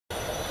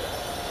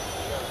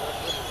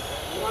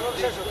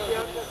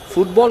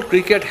Football,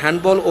 cricket,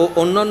 handball ও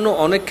অন্যান্য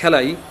অনেক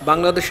খেলাই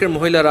বাংলাদেশের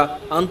মহিলারা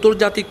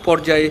আন্তর্জাতিক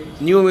পর্যায়ে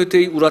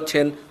নিয়মিতই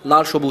উড়াচ্ছেন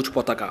লাল সবুজ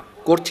পতাকা,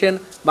 করছেন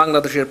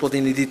বাংলাদেশের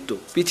প্রতিনিধিত্ব।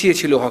 পিছিয়ে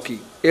ছিল হকি,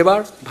 এবার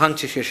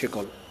ভাঙছে সে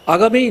শেকল।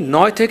 আগামী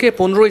 9 থেকে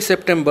 15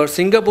 সেপ্টেম্বর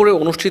সিঙ্গাপুরে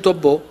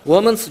অনুষ্ঠিতব্য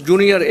ওমেন্স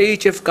জুনিয়র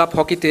এইচএফ কাপ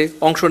হকিতে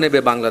অংশ নেবে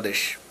বাংলাদেশ।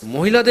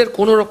 মহিলাদের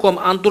কোনো রকম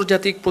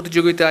আন্তর্জাতিক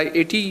প্রতিযোগিতায়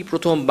এটিই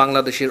প্রথম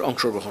বাংলাদেশের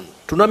অংশগ্রহণ।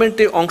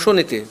 টুর্নামেন্টে অংশ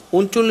নিতে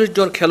 39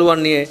 জন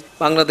খেলোয়াড় নিয়ে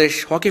বাংলাদেশ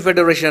হকি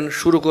ফেডারেশন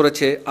শুরু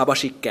করেছে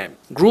আবাসিক ক্যাম্প।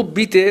 গ্রুপ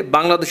বিতে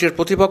বাংলাদেশের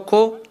প্রতিপক্ষ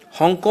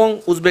হংকং,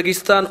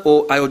 উজবেকিস্তান ও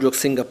আয়োজক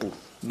সিঙ্গাপুর।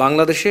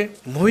 বাংলাদেশে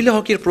মহিলা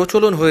হকির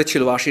প্রচলন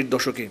হয়েছিল 80-র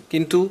দশকে,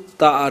 কিন্তু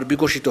তা আর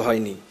বিকশিত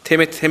হয়নি,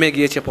 থেমে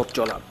গিয়েছে পথ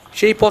চলা।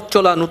 সেই পথ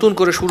চলা নতুন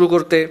করে শুরু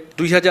করতে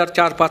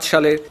 2004-05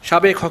 সালে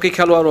সাবেক হকি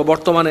খেলোয়াড় ও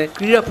বর্তমানে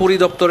ক্রীড়া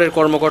পরিদপ্তরের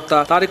কর্মকর্তা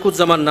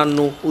তারেকুজ্জামান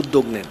নান্নু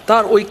উদ্যোগ নেন।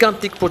 তার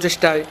ঐকান্তিক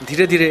প্রচেষ্টায়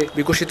ধীরে ধীরে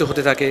বিকশিত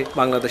হতে থাকে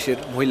বাংলাদেশের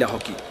মহিলা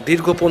হকি।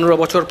 দীর্ঘ 15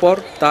 বছর পর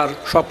তার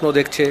স্বপ্ন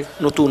দেখছে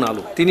নতুন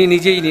আলো। তিনি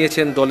নিজেই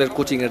নিয়েছেন দলের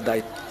কোচিংয়ের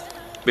দায়িত্ব।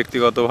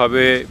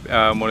 ব্যক্তিগতভাবে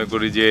মনে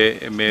করি যে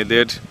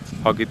মেয়েদের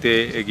হকিতে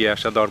এগিয়ে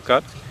আসা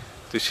দরকার।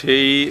 তো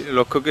সেই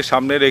লক্ষ্যকে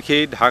সামনে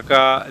রেখেই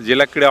ঢাকা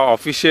জেলা ক্রীড়া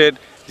অফিসের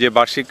যে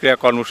বার্ষিক ক্রীড়া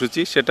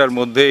কর্মসূচি, সেটার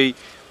মধ্যেই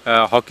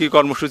হকি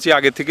কর্মসূচি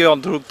আগে থেকে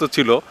অন্তর্ভুক্ত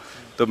ছিল।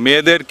 তো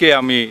মেয়েদেরকে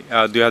আমি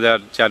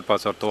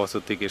 2004-05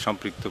 অর্থবছর থেকে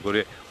সম্পৃক্ত করে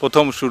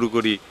প্রথম শুরু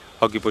করি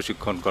হকি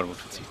প্রশিক্ষণ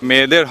কর্মসূচি।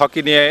 মেয়েদের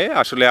হকি নিয়ে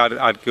আসলে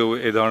আর কেউ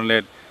এ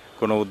ধরনের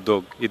কোনো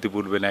উদ্যোগ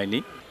ইতিপূর্বে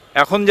নেয়নি।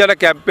 এখন যারা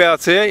ক্যাম্পে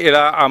আছে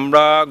এরা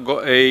আমরা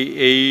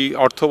এই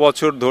অর্থ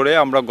বছর ধরে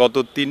আমরা গত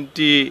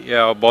 3টি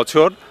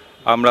বছর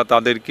আমরা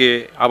তাদেরকে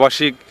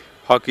আবাসিক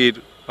হকির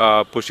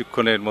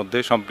প্রশিক্ষণের মধ্যে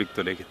সম্পৃক্ত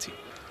রেখেছি।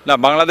 না,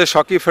 বাংলাদেশ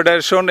হকি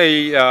ফেডারেশন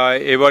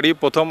এবারই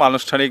প্রথম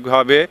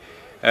আনুষ্ঠানিকভাবে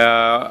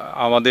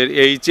আমাদের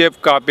এইচএফ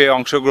কাপে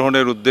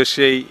অংশগ্রহণের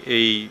উদ্দেশ্যেই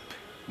এই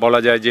বলা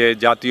যায় যে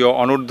জাতীয়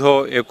অনূর্ধ্ব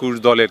 21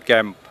 দলের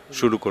ক্যাম্প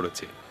শুরু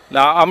করেছে।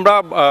 না, আমরা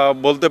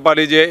বলতে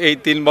পারি যে এই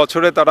 3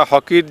 বছরে তারা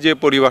হকির যে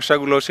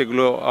পরিভাষাগুলো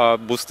সেগুলো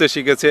বুঝতে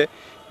শিখেছে।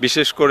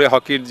 বিশেষ করে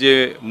হকির যে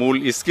মূল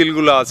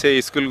স্কিলগুলো আছে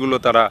এই স্কিলগুলো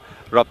তারা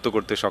রপ্ত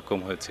করতে সক্ষম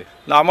হয়েছে।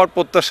 না, আমার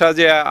প্রত্যাশা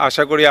যে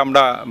আশা করি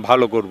আমরা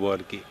ভালো করব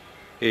আর কি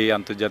এই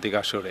আন্তর্জাতিক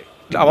আসরে।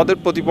 আমাদের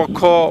প্রতিপক্ষ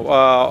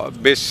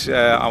বেশ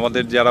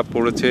আমাদের যারা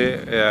পড়েছে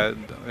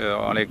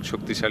অনেক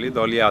শক্তিশালী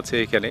দলই আছে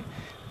এখানে।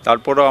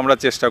 তারপরেও আমরা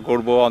চেষ্টা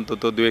করব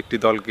অন্তত 2-1টি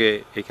দলকে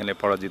এখানে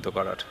পরাজিত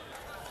করার।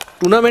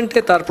 টুর্নামেন্টে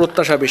তার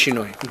প্রত্যাশা বেশি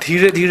নয়,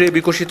 ধীরে ধীরে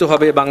বিকশিত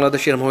হবে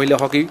বাংলাদেশের মহিলা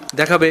হকি,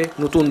 দেখাবে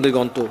নতুন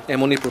দিগন্ত,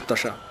 এমনই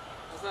প্রত্যাশা।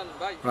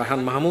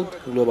 রায়হান মাহমুদ,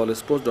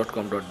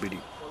 globalsports.com.bd।